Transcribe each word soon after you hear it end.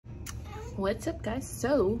What's up, guys?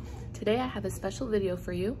 So today I have a special video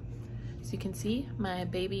for you. As you can see, my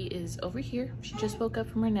baby is over here. She just woke up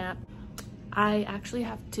from her nap. I actually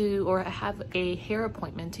have a hair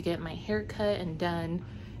appointment to get my hair cut and done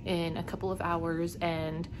in a couple of hours,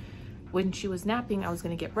 and when she was napping I was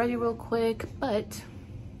gonna get ready real quick, but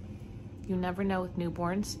you never know with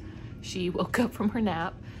newborns. She woke up from her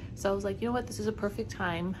nap, so I was like, you know what, this is a perfect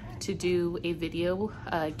time to do a video,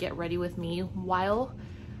 get ready with me while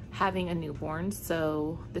having a newborn.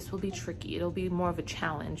 So this will be tricky. It'll be more of a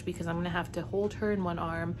challenge because I'm gonna have to hold her in one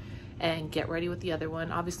arm and get ready with the other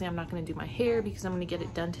one. Obviously I'm not gonna do my hair because I'm gonna get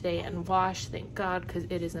it done today and wash, thank God, because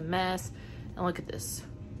it is a mess. And look at this,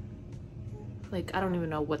 like I don't even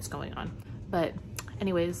know what's going on. But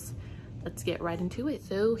anyways, let's get right into it.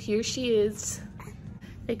 So here she is.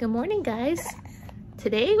 Hey, good morning, guys.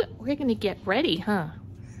 Today we're gonna get ready, huh?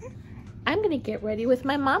 I'm gonna get ready with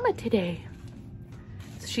my mama today.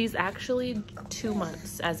 She's actually 2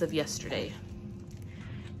 months as of yesterday.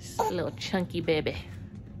 She's a little chunky baby.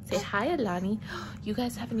 Say hi, Alani. You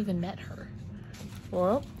guys haven't even met her.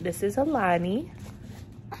 Well, this is Alani.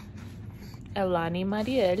 Alani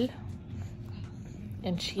Mariel.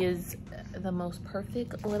 And she is the most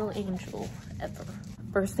perfect little angel ever.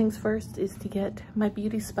 First things first is to get my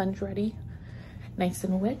beauty sponge ready. Nice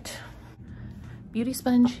and wet. Beauty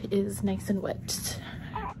sponge is nice and wet.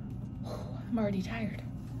 I'm already tired.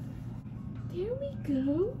 There we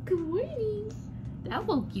go. Good morning. That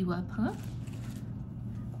woke you up, huh?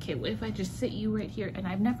 Okay, what if I just sit you right here? And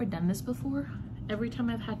I've never done this before. Every time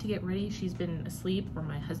I've had to get ready, she's been asleep or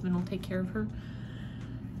my husband will take care of her.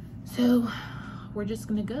 So we're just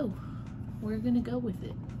gonna go. We're gonna go with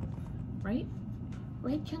it, right?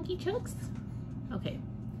 Right, chunky chunks? Okay,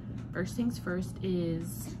 first things first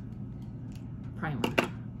is primer.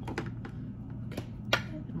 Okay,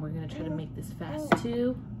 and we're gonna try to make this fast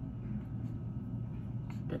too.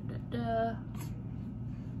 Da, da, da.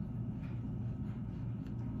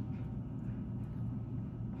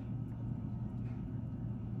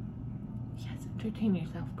 Yes, entertain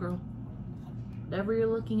yourself, girl. Whatever you're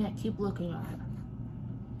looking at, keep looking at it.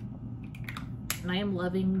 And I am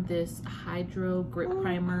loving this Hydro Grip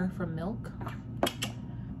Primer from Milk.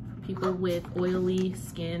 For people with oily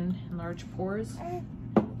skin and large pores.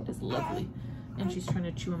 It is lovely. And she's trying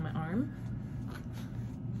to chew on my arm.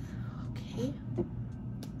 Okay.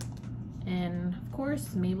 And of course,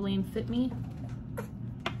 Maybelline Fit Me.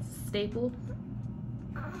 Staple.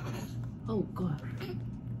 Oh God.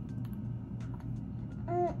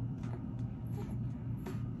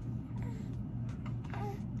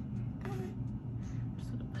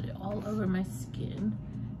 All over my skin,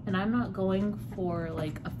 and I'm not going for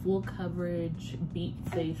like a full coverage beat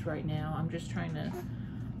face right now. I'm just trying to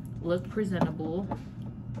look presentable,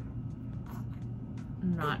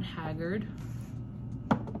 not haggard.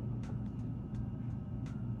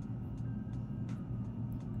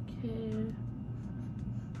 Okay,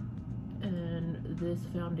 and this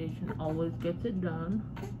foundation always gets it done.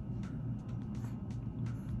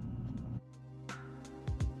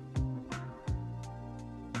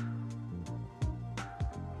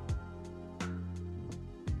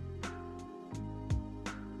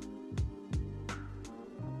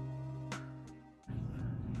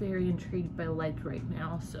 Very intrigued by lights right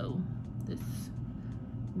now, so this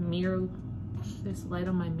light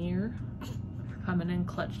on my mirror coming in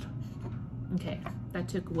clutch. Okay, that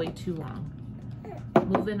took way too long.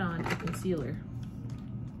 Moving on to concealer.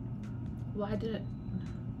 Why did it?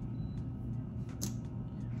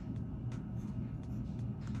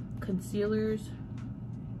 Concealers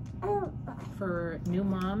for new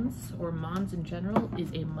moms or moms in general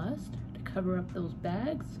is a must to cover up those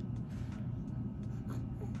bags.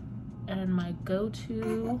 And my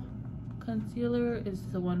go-to concealer is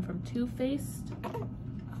the one from Too Faced,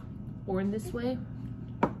 Born This Way.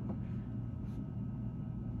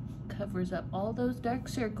 Covers up all those dark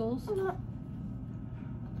circles.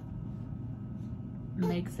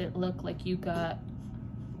 Makes it look like you got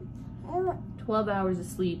 12 hours of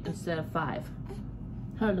sleep instead of 5.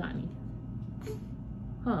 Huh, Lonnie?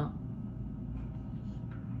 Huh?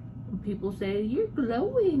 People say, you're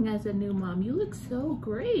glowing as a new mom. You look so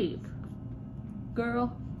great.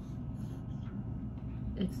 Girl,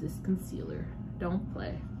 it's this concealer. Don't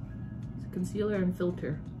play. It's a concealer and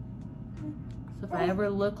filter. So if I ever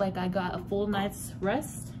look like I got a full night's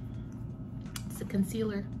rest, it's a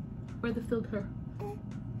concealer or the filter.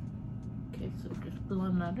 Okay, so just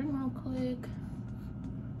blend that in real quick.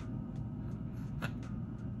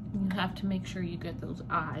 You have to make sure you get those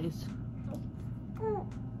eyes.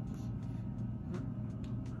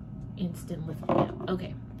 Instant lifting up.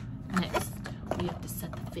 Okay, next we have to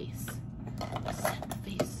set the face.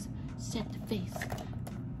 face.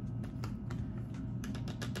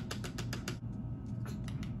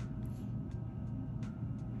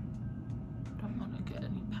 Don't want to get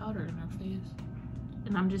any powder in her face.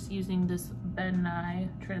 And I'm just using this Ben Nye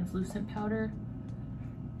translucent powder.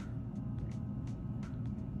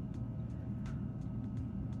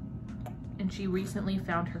 And she recently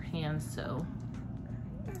found her hands, so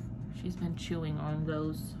she's been chewing on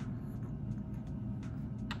those.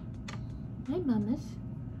 Hi, mamas.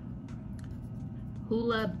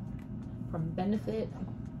 Hula from Benefit,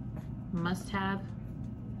 must have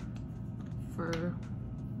to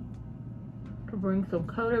bring some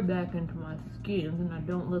color back into my skin and I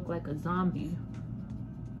don't look like a zombie.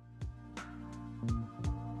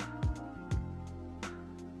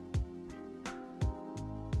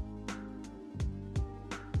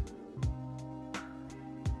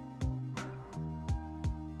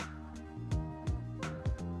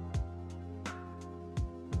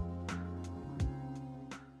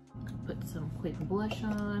 Put some quick blush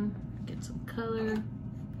on, get some color.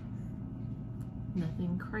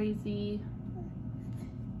 Nothing crazy.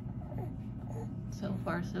 So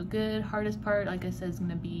far so good. Hardest part, like I said, is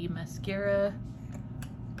gonna be mascara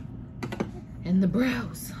and the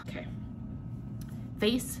brows. Okay,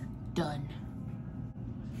 face done.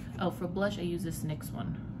 Oh, for blush I use this NYX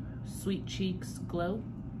one, Sweet Cheeks Glow.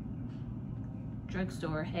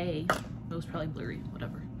 Drugstore, hey. It was probably blurry,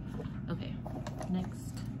 whatever. Okay,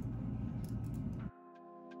 next.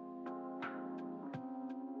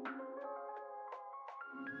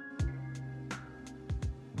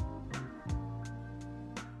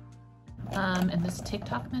 And this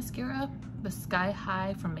TikTok mascara, the Sky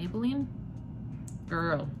High from Maybelline.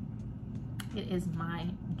 Girl, it is my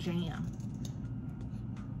jam.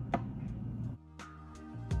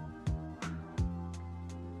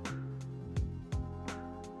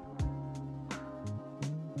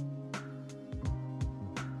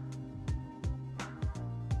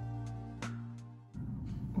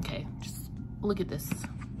 Okay, just look at this.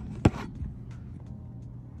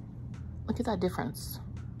 Look at that difference.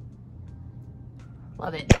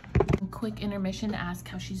 Love it. Quick intermission to ask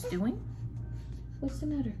how she's doing. What's the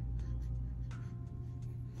matter?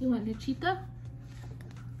 You want Nachita?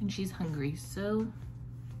 And she's hungry, so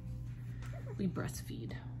we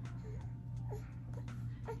breastfeed.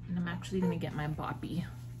 And I'm actually gonna get my boppy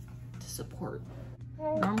to support.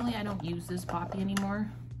 Normally I don't use this boppy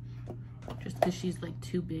anymore, just because she's like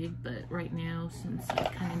too big, but right now, since I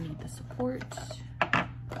kind of need the support, I'm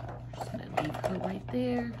just gonna leave her right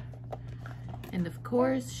there. And of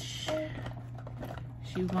course,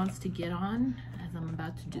 she wants to get on as I'm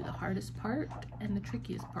about to do the hardest part and the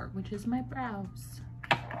trickiest part, which is my brows.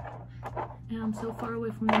 And I'm so far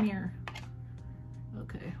away from the mirror.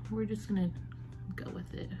 Okay, we're just gonna go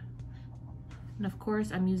with it. And of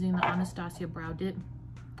course, I'm using the Anastasia Brow Dip.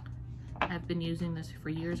 I've been using this for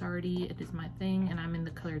years already. It is my thing, and I'm in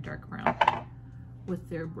the color Dark Brown with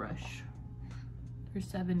their brush, their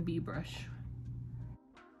 7B brush.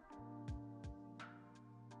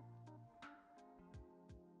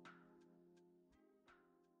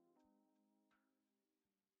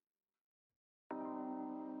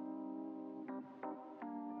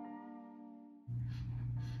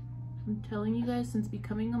 I'm telling you guys, since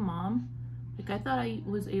becoming a mom, like I thought I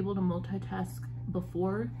was able to multitask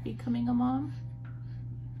before becoming a mom,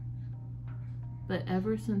 but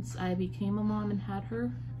ever since I became a mom and had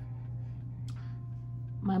her,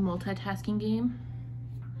 my multitasking game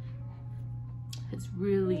has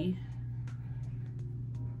really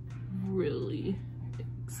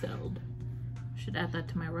excelled. Should add that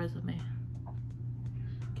to my resume.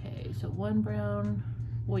 Okay, so one brow's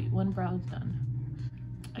done.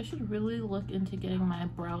 I should really look into getting my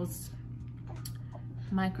brows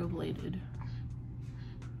microbladed.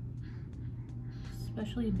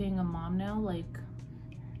 Especially being a mom now, like,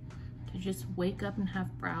 to just wake up and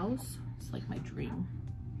have brows, it's like my dream.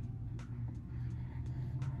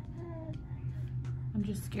 I'm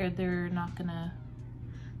just scared they're not gonna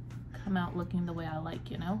come out looking the way I like,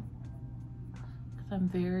 you know? Because I'm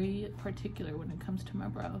very particular when it comes to my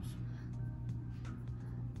brows.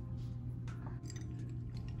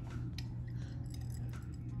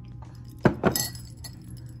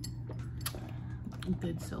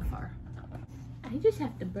 Good so far. I just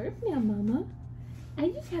have to burp now, Mama. I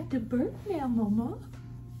just have to burp now, Mama.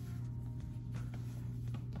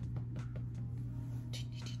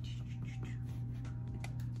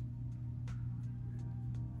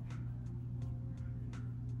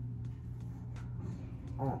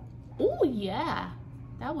 Oh yeah,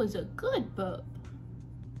 that was a good burp.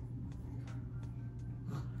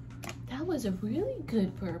 That was a really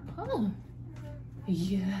good burp, huh?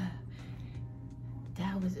 Yeah.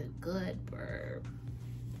 That was a good burp.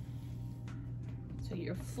 So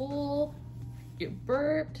you're full, you're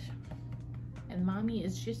burped, and mommy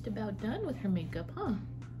is just about done with her makeup, huh?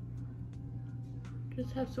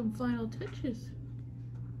 Just have some final touches.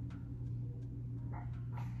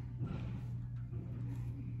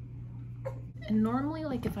 And normally,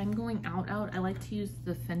 like if I'm going out, I like to use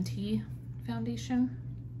the Fenty foundation.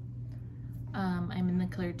 I'm in the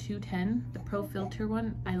color 210, the Pro Filter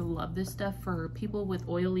one. I love this stuff for people with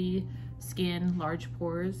oily skin, large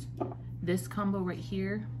pores. This combo right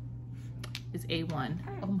here is A1.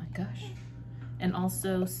 Oh my gosh. And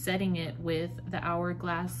also setting it with the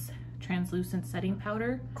Hourglass translucent setting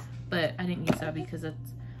powder, but I didn't use that because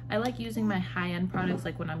I like using my high-end products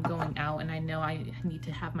like when I'm going out and I know I need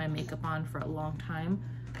to have my makeup on for a long time.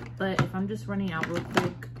 But if I'm just running out real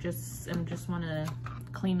quick, just want to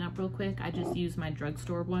clean up real quick, I just use my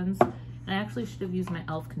drugstore ones. And I actually should have used my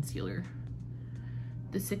e.l.f. concealer,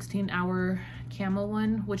 the 16-hour camo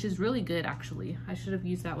one, which is really good actually. I should have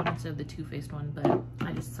used that one instead of the Too Faced one, but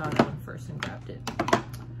I just saw that one first and grabbed it.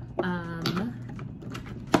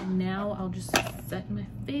 Now I'll just set my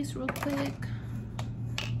face real quick.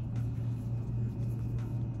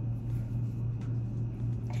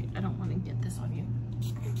 Okay, I don't want to get this on you.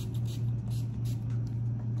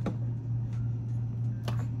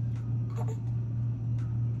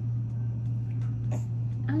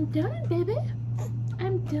 I'm done, baby.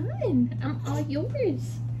 I'm done. I'm all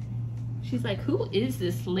yours. She's like, who is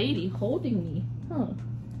this lady holding me? Huh?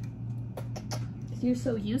 You're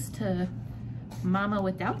so used to mama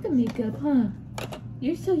without the makeup, huh?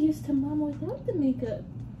 You're so used to mama without the makeup.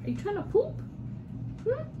 Are you trying to poop? Hmm?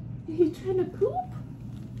 Are you trying to poop?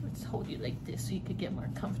 Let's hold you like this so you could get more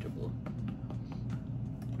comfortable.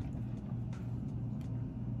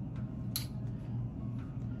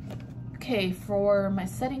 Okay, for my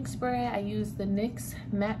setting spray, I use the NYX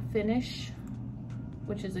Matte Finish,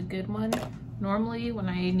 which is a good one. Normally, when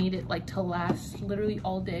I need it like to last literally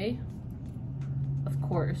all day, of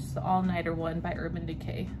course, the All-Nighter one by Urban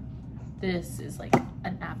Decay. This is like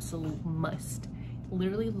an absolute must. It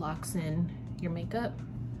literally locks in your makeup,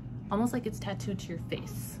 almost like it's tattooed to your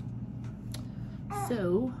face.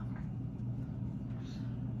 So,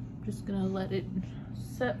 I'm just gonna let it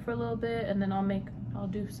set for a little bit, and then I'll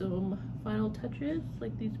do some final touches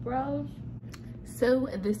like these brows. So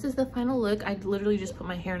this is the final look. I literally just put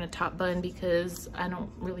my hair in a top bun because I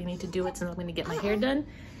don't really need to do it since I'm going to get my hair done.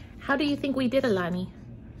 How do you think we did, Alani?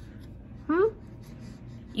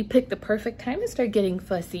 You picked the perfect time to start getting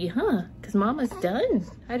fussy, huh? Because mama's done.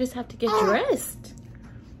 I just have to get dressed.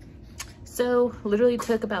 So literally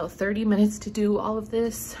took about 30 minutes to do all of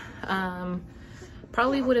this.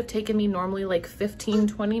 Probably would have taken me normally like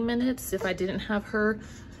 15-20 minutes if I didn't have her,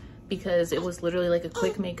 because it was literally like a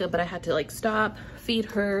quick makeup, but I had to like stop, feed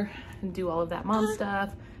her, and do all of that mom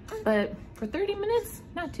stuff. But for 30 minutes,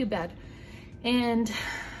 not too bad. And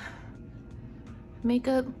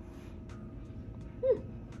makeup,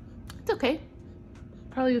 it's okay.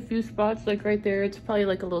 Probably a few spots like right there. It's probably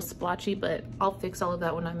like a little splotchy, but I'll fix all of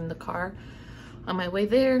that when I'm in the car on my way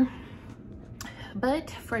there. But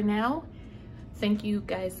for now, thank you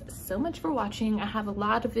guys so much for watching. I have a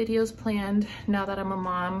lot of videos planned now that I'm a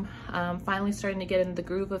mom. Finally starting to get in the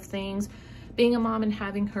groove of things, being a mom and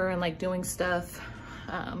having her and like doing stuff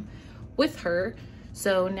with her.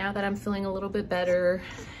 So now that I'm feeling a little bit better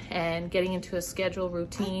and getting into a schedule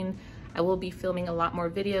routine, I will be filming a lot more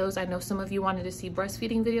videos. I know some of you wanted to see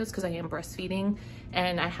breastfeeding videos because I am breastfeeding,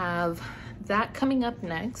 and I have that coming up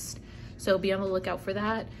next. So be on the lookout for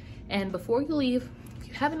that. And before you leave, if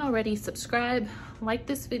you haven't already, subscribe, like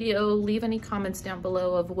this video, leave any comments down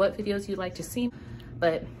below of what videos you'd like to see.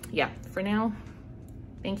 But yeah, for now,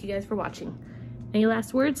 thank you guys for watching. Any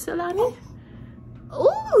last words, Alani?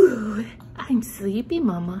 Ooh, I'm sleepy,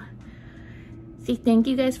 mama. Say thank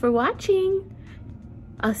you guys for watching.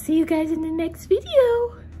 I'll see you guys in the next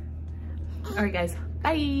video. All right, guys,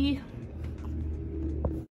 bye.